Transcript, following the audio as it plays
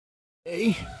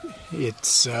Hey,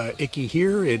 it's Icky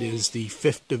here. It is the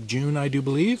 5th of June, I do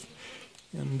believe.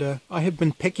 And I have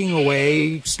been picking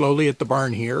away slowly at the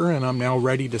barn here, and I'm now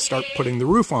ready to start putting the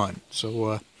roof on.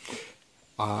 So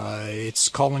it's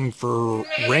calling for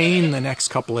rain the next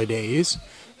couple of days,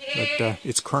 but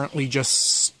it's currently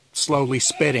just slowly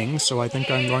spitting, so I think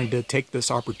I'm going to take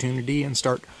this opportunity and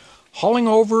start hauling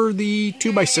over the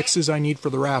 2x6s I need for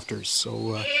the rafters.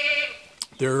 So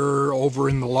they're over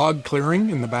in the log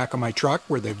clearing in the back of my truck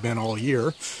where they've been all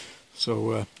year.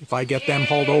 So if I get them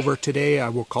hauled over today, I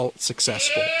will call it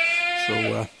successful. So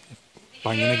if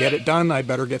I'm going to get it done, I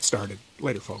better get started.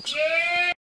 Later, folks.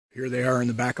 Here they are in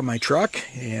the back of my truck,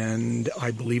 and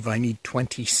I believe I need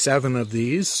 27 of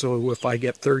these. So if I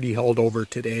get 30 hauled over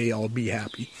today, I'll be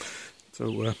happy.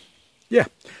 So yeah,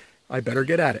 I better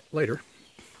get at it. Later.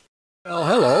 Well,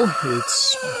 hello.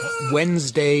 It's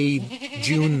Wednesday,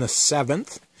 June the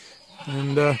 7th,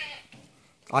 and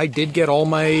I did get all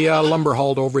my lumber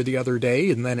hauled over the other day,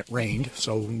 and then it rained,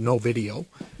 so no video.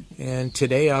 And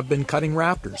today I've been cutting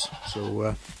rafters.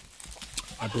 So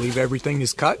I believe everything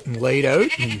is cut and laid out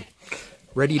and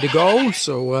ready to go.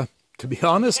 So to be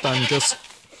honest, I'm just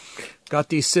got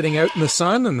these sitting out in the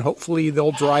sun, and hopefully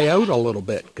they'll dry out a little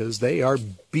bit, because they are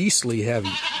beastly heavy.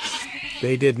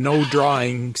 They did no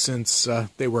drying since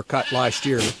they were cut last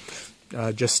year,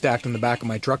 just stacked in the back of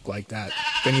my truck like that.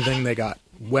 If anything, they got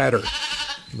wetter.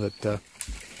 But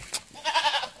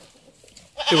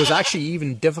it was actually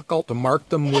even difficult to mark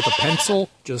them with a pencil.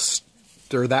 Just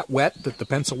they're that wet that the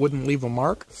pencil wouldn't leave a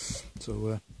mark.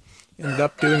 So ended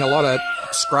up doing a lot of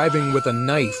scribing with a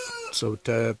knife, so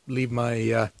to leave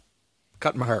my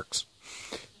cut marks.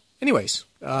 Anyways,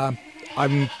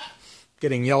 I'm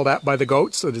getting yelled at by the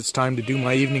goats that it's time to do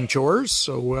my evening chores.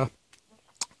 So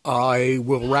I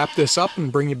will wrap this up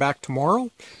and bring you back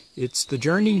tomorrow. It's the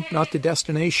journey, not the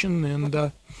destination,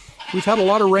 and we've had a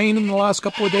lot of rain in the last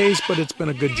couple of days, but it's been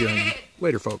a good journey.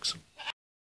 Later, folks.